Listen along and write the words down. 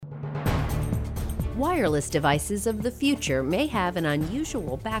Wireless devices of the future may have an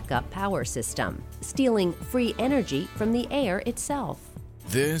unusual backup power system, stealing free energy from the air itself.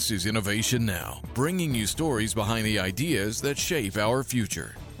 This is Innovation Now, bringing you stories behind the ideas that shape our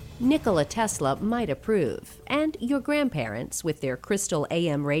future. Nikola Tesla might approve, and your grandparents, with their crystal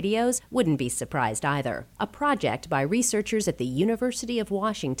AM radios, wouldn't be surprised either. A project by researchers at the University of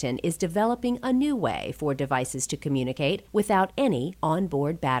Washington is developing a new way for devices to communicate without any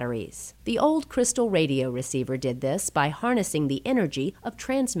onboard batteries. The old crystal radio receiver did this by harnessing the energy of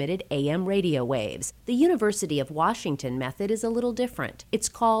transmitted AM radio waves. The University of Washington method is a little different. It's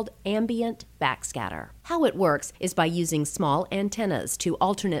called Ambient Backscatter. How it works is by using small antennas to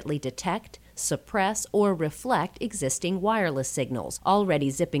alternately detect, suppress, or reflect existing wireless signals already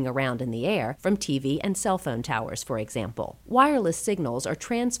zipping around in the air from TV and cell phone towers, for example. Wireless signals are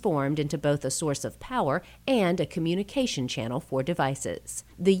transformed into both a source of power and a communication channel for devices.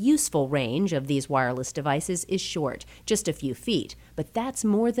 The useful range of these wireless devices is short, just a few feet, but that's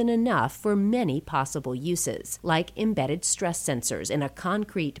more than enough for many possible uses, like embedded stress sensors in a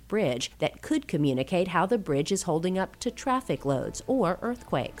concrete bridge that could communicate how the bridge is holding up to traffic loads or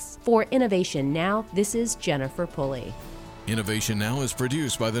earthquakes. For Innovation Now, this is Jennifer Pulley. Innovation Now is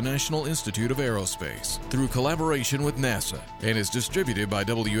produced by the National Institute of Aerospace through collaboration with NASA and is distributed by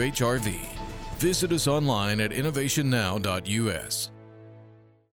WHRV. Visit us online at innovationnow.us.